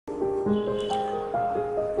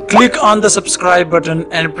Click on the subscribe button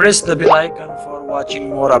and press the bell icon for watching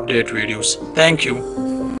more update videos. Thank you.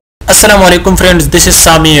 Assalamu alaikum friends, this is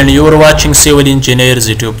Sami and you are watching Civil Engineers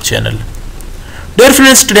YouTube channel. Dear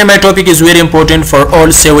friends, today my topic is very important for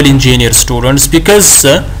all civil engineer students because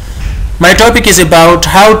my topic is about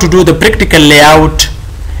how to do the practical layout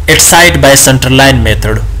at site by centerline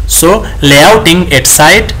method. So layouting at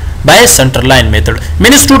site by centerline method.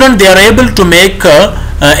 Many students, they are able to make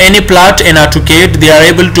any plot in AutoCAD, they are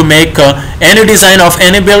able to make any design of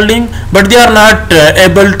any building, but they are not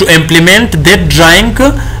able to implement that drawing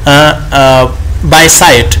by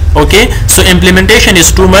site. Okay, so implementation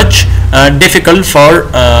is too much difficult for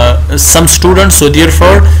some students, so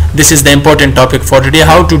therefore this is the important topic for today,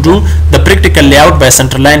 how to do the practical layout by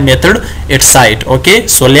centerline method at site. Okay,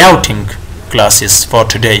 so layouting classes for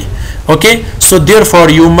today. Okay, so therefore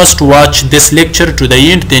you must watch this lecture to the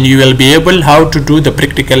end, then you will be able how to do the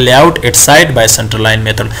practical layout at site by centerline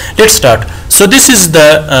method. Let's start. So this is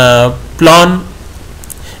the plan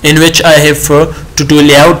in which I have to do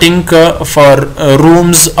layouting for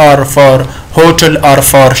rooms or for hotel or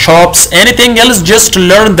for shops, anything else, just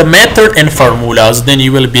learn the method and formulas, then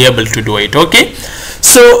you will be able to do it. Okay,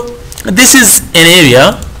 so this is an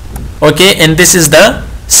area, okay, and this is the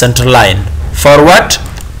center line. For what?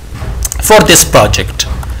 For this project.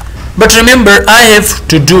 But remember, I have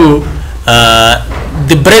to do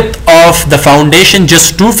the breadth of the foundation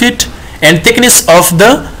just 2 feet and thickness of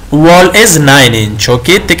the wall is 9 inch.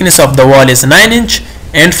 Okay, thickness of the wall is 9 inch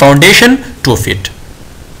and foundation 2 feet.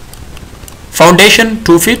 Foundation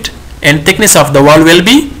 2 feet and thickness of the wall will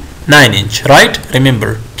be 9 inch, right?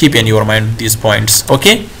 Remember, keep in your mind these points.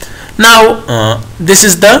 Okay, now this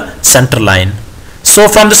is the center line. So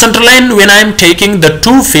from the center line, when I am taking the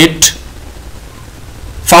 2 feet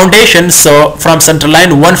foundation, so from center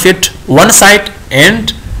line 1 feet one side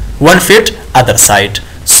and 1 feet other side,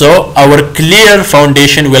 so our clear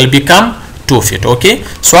foundation will become 2 feet. Okay,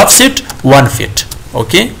 so offset 1 feet.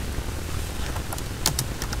 Okay,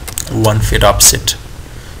 1 feet offset.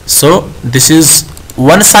 So this is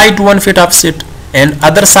one side 1 feet offset and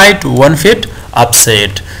other side 1 feet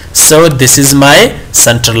offset. So this is my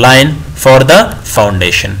center line for the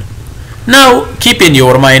foundation. Now keep in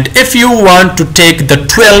your mind, if you want to take the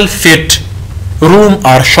 12 feet room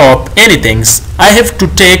or shop, anything, I have to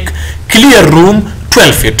take clear room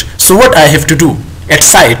 12 feet. So what I have to do at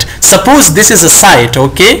site, suppose this is a site,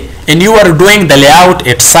 okay, and you are doing the layout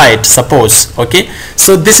at site, suppose. Okay,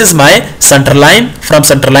 so this is my center line, from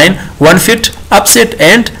center line 1 feet offset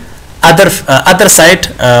and other side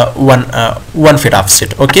 1 feet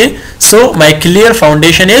offset. Okay, so my clear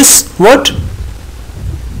foundation is what?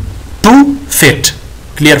 2 feet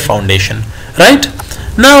clear foundation, right?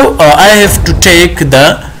 Now I have to take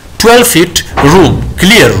the 12 feet room,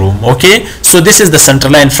 clear room. Okay, so this is the center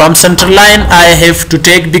line. From center line I have to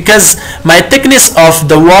take, because my thickness of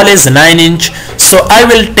the wall is 9 inch, so I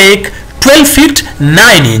will take 12 feet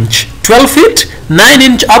 9 inch, 12 feet 9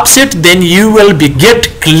 inch offset, then you will be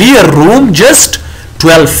get clear room just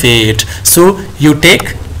 12 feet. So you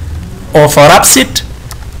take, or for offset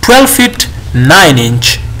 12 feet 9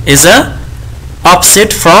 inch is a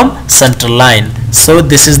offset from center line. So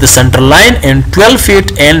this is the center line and 12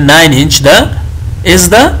 feet and 9 inch is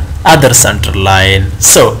the other center line.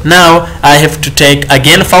 So now I have to take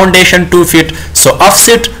again foundation 2 feet, so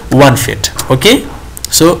offset 1 feet. Okay,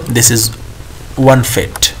 so this is 1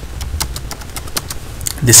 feet.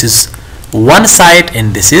 This is one side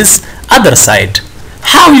and this is other side.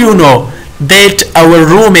 How you know that our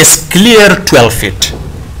room is clear 12 feet?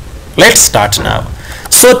 Let's start now.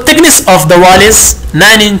 So thickness of the wall is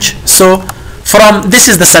 9 inch. So from this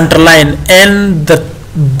is the center line and the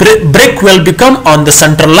brick will become on the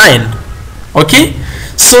center line. Okay,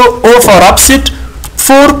 so O for offset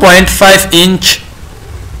 4.5 inch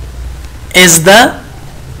is the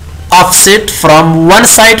offset from one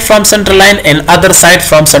side from center line and other side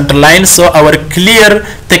from center line. So our clear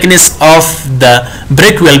thickness of the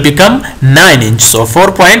brick will become 9 inch. So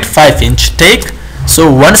 4.5 inch take.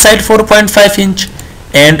 So one side 4.5 inch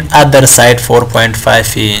and other side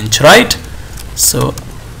 4.5 inch, right? So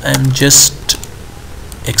I'm just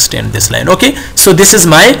extend this line. Okay, so this is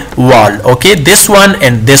my wall. Okay, this one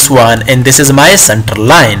and this one, and this is my center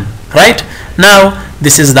line, right? Now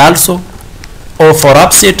this is also O for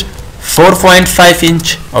offset 4.5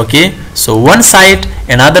 inch. Okay, so one side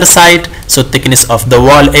and other side, so thickness of the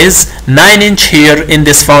wall is 9 inch here in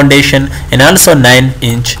this foundation and also 9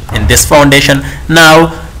 inch in this foundation.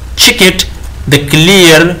 Now check it, the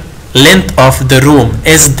clear length of the room,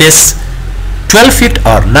 is this 12 feet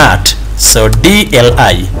or not? So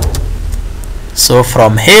DLI So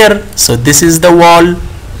from here, so this is the wall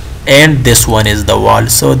and this one is the wall.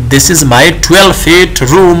 So this is my 12 feet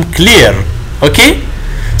room clear. Okay,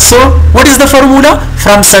 so what is the formula?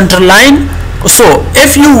 From center line, so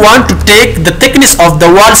if you want to take the thickness of the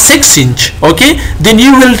wall 6 inch, okay, then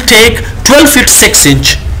you will take 12 feet 6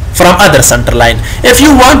 inch from other center line. If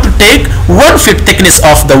you want to take 1 foot thickness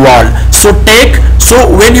of the wall, so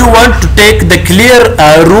when you want to take the clear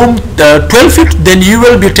room 12 feet, then you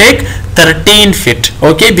will be take 13 feet,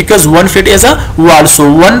 okay, because 1 foot is a wall.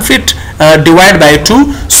 So 1 foot divided by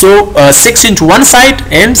 2, so 6 inch one side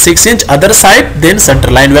and 6 inch other side, then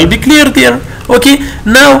center line will be clear there. Okay,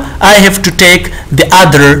 now I have to take the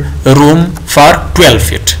other room for 12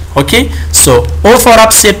 feet. Okay, so O for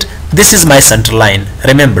offset, this is my center line,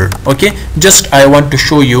 remember. Okay, just I want to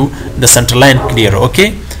show you the center line clear.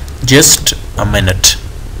 Okay, just a minute.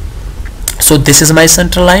 So this is my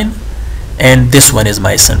center line and this one is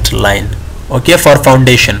my center line, okay, for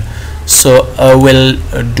foundation. So I will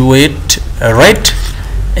do it right,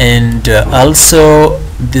 and also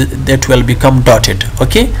that will become dotted.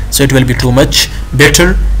 Okay, so it will be too much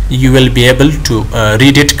better, you will be able to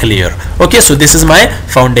read it clear. Okay, so this is my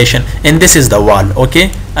foundation and this is the wall.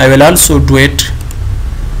 Okay, I will also do it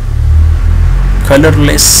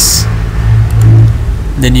colorless,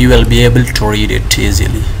 then you will be able to read it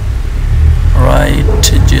easily, right?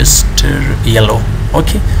 Just yellow.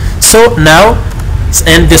 Okay, so now,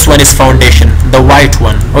 and this one is foundation, the white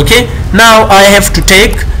one. Okay, now I have to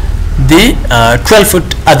take the 12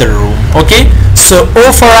 foot other room. Okay, so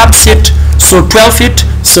O for offset, so 12 feet,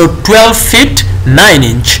 so 12 feet 9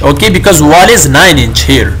 inch. Okay, because wall is 9 inch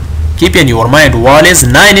here, keep in your mind wall is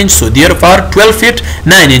 9 inch, so therefore 12 feet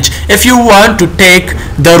 9 inch. If you want to take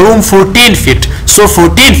the room 14 feet, so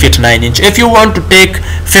 14 feet 9 inch. If you want to take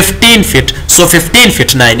 15 feet, so 15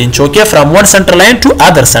 feet 9 inch. Okay, from one center line to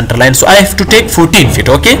other center line, so I have to take 14 feet.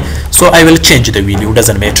 Okay, so I will change the value,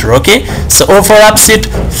 doesn't matter. Okay, so O for offset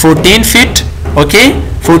 14 feet. Okay,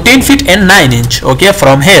 14 feet and 9 inch. Okay,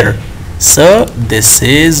 from here, so this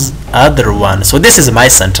is other one, so this is my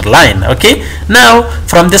center line. Okay, now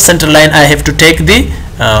from this center line I have to take the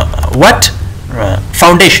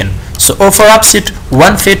foundation. So O for offset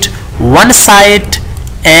 1 foot one side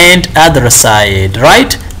and other side,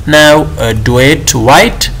 right? Now do it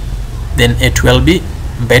white, then it will be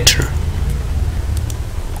better.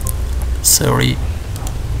 Sorry,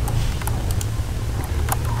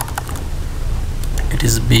 it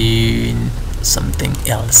is been something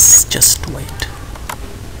else, just wait.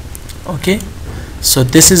 Okay, so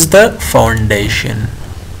this is the foundation.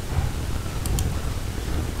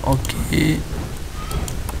 Okay,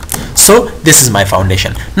 so this is my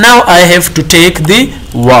foundation. Now I have to take the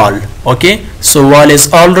wall. Okay, so wall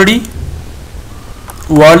is already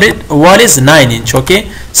wall is 9 inch.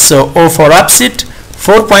 Okay, so O for offset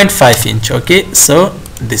 4.5 inch. Okay, so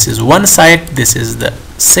this is one side, this is the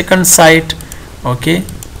second side. Okay,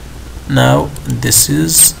 now this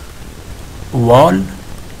is wall.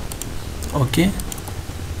 Okay,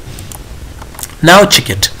 now check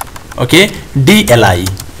it. Okay, DLI,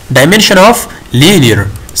 dimension of linear,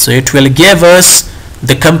 so it will give us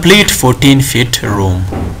the complete 14 feet room,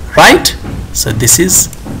 right? So this is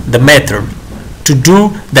the method to do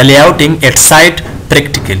the layouting at site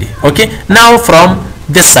practically. Okay, now from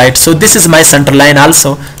this side, so this is my center line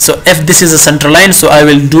also. So if this is a center line, so I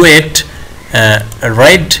will do it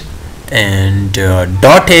red and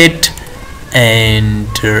dot it, and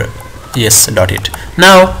yes, dot it.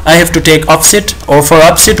 Now I have to take offset, or for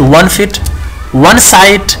offset 1 foot one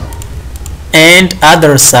side and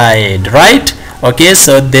other side, right? Okay,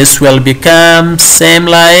 so this will become same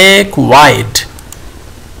like white.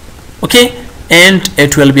 Okay, and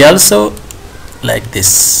it will be also like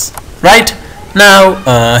this, right?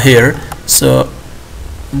 Now here, so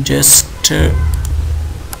just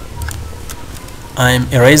I'm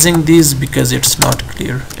erasing these because it's not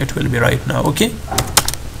clear. It will be right now. Okay,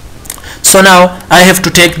 so now I have to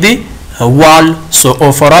take the wall, so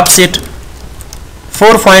O for offset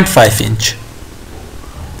 4.5 inch,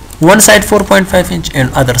 one side 4.5 inch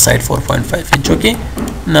and other side 4.5 inch. Okay,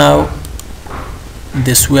 now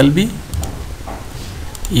this will be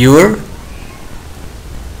your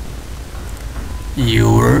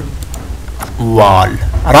wall,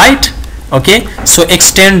 right? Okay, so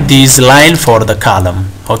extend these line for the column.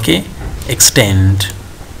 Okay, extend,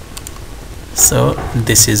 so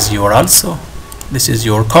this is your also, this is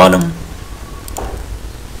your column,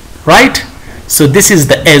 right? So this is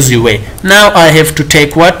the easy way. Now I have to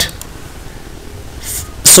take what?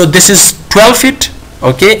 So this is 12 feet.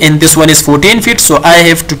 Okay, and this one is 14 feet, so I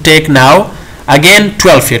have to take now again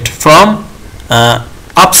 12 feet from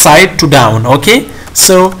upside to down. Okay,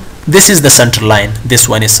 so this is the center line, this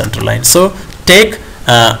one is center line. So take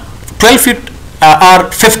 12 feet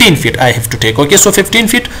or 15 feet I have to take. Okay, so 15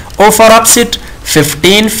 feet, O for opposite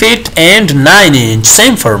 15 feet and 9 inch,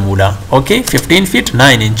 same formula. Okay, 15 feet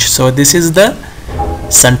 9 inch. So this is the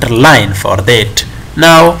center line for that.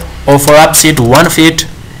 Now O for opposite 1 feet,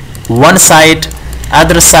 one side,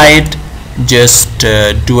 other side. Just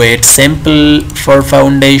do it simple for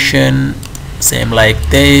foundation, same like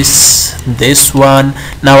this one.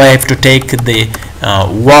 Now I have to take the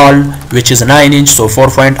wall which is 9 inch, so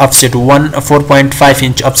 4.5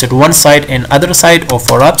 inch offset one side and other side, or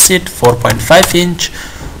for opposite 4.5 inch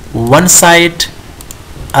one side,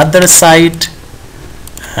 other side.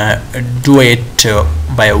 Do it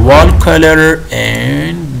by wall color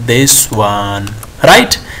and this one,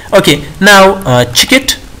 right? Okay, now check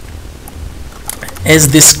it.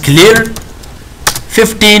 Is this clear?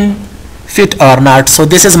 15 feet or not? So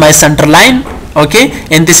this is my center line, okay,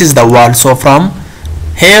 and this is the wall. So from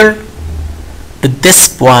here to this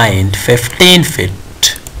point 15 feet,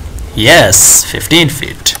 yes, 15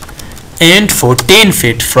 feet, and 14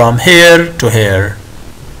 feet from here to here,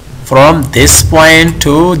 from this point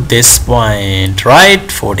to this point,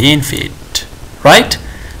 right? 14 feet, right?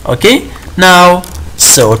 Okay, now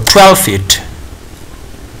so 12 feet,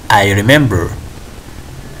 I remember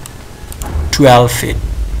 12 feet,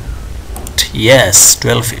 yes,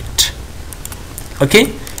 12 feet.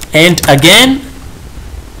 Okay, and again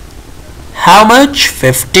how much?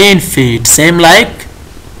 15 feet, same like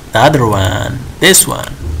the other one, this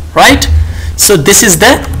one, right? So this is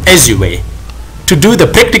the easy way to do the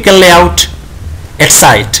practical layout at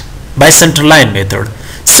site by center line method.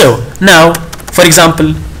 So now for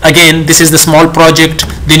example, again this is the small project,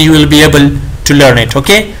 then you will be able to learn it.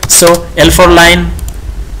 Okay, so L4 line,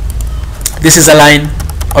 this is a line.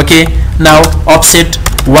 Okay, now offset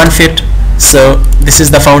 1 foot, so this is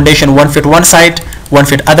the foundation, 1 foot one side, 1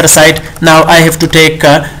 foot other side. Now I have to take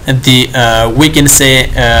the we can say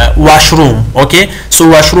washroom. Okay, so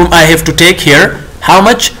washroom I have to take here how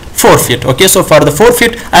much? 4 feet. Okay, so for the 4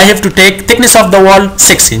 feet I have to take thickness of the wall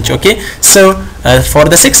 6 inch. Okay, so for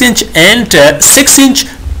the 6 inch and 6 inch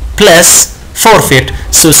plus 4 feet,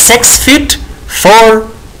 so 6 feet 4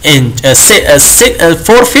 inch,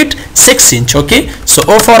 4 feet 6 inch. Okay, so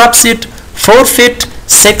O for opposite 4 feet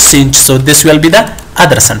 6 inch, so this will be the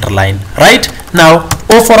other center line, right? Now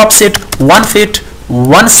O for opposite 1 feet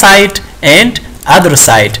one side and other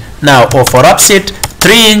side. Now O for opposite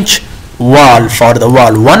 3 inch wall for the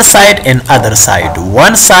wall, one side and other side,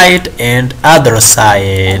 one side and other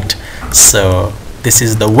side. So this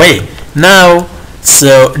is the way. Now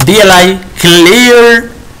so DLI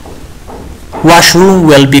clear washroom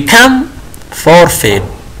will become 4 feet,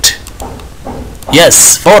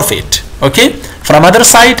 yes, 4 feet. Okay, from other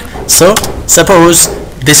side, so suppose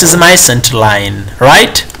this is my center line,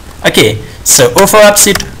 right? Okay, so O for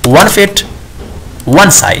opposite 1 feet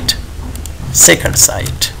one side, second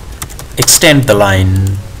side, extend the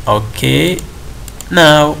line. Okay,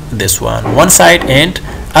 now this one side and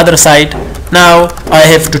other side. Now I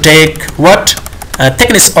have to take what?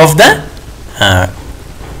 Thickness of the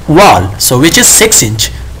wall, so which is 6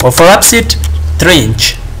 inch, or for opposite 3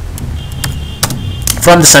 inch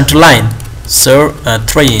from the center line, so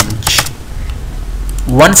 3 inch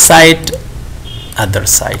one side, other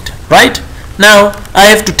side, right? Now I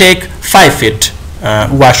have to take 5 feet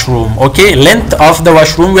washroom. Okay, length of the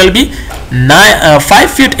washroom will be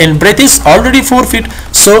 5 feet and breadth is already 4 feet.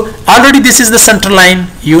 So already this is the center line,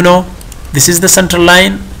 you know, this is the center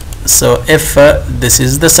line. So if this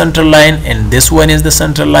is the center line and this one is the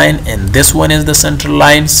center line and this one is the center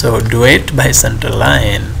line, so do it by center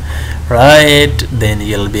line, right? Then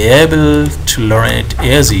you'll be able to learn it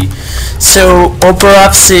easy. So upper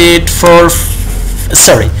offset for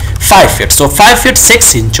 5 feet, so 5 feet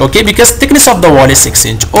 6 inch. Okay, because thickness of the wall is 6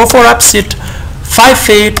 inch. O for opposite 5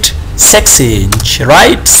 feet 6 inch,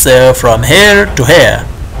 right? So from here to here,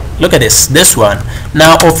 look at this one.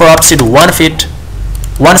 Now O for opposite 1 feet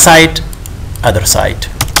one side, other side,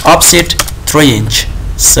 opposite 3 inch.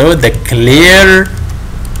 So the clear,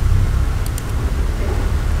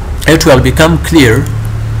 it will become clear.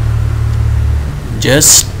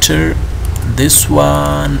 Just this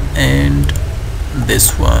one and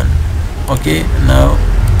this one. Okay, now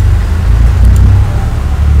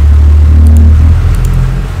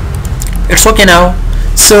it's okay now.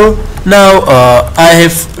 So now I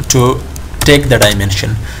have to take the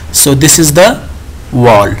dimension. So this is the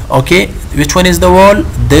wall. Okay, which one is the wall?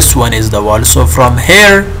 This one is the wall. So from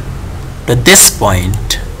here to this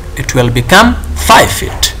point it will become 5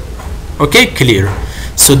 feet. Okay, clear.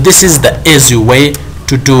 So this is the easy way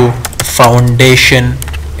to do foundation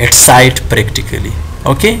at site practically.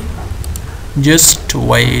 Okay, just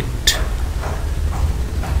wait.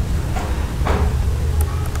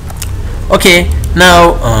 Okay,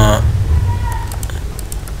 now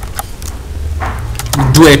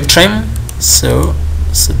do a trim. So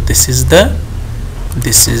this is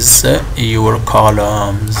your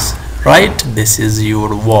columns, right? This is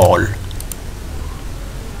your wall.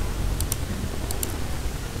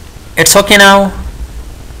 It's okay now.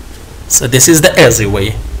 So this is the easy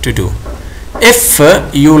way to do. If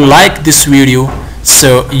you like this video,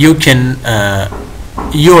 so you can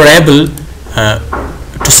you're able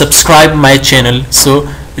to subscribe my channel. So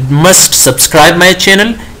you must subscribe my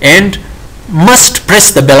channel and must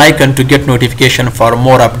press the bell icon to get notification for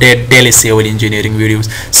more update daily civil engineering videos.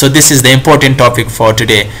 So this is the important topic for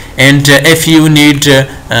today. And if you need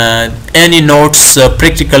any notes,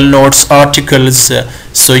 practical notes, articles,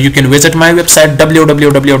 so you can visit my website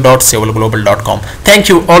www.civilglobal.com. Thank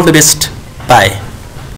you, all the best, bye.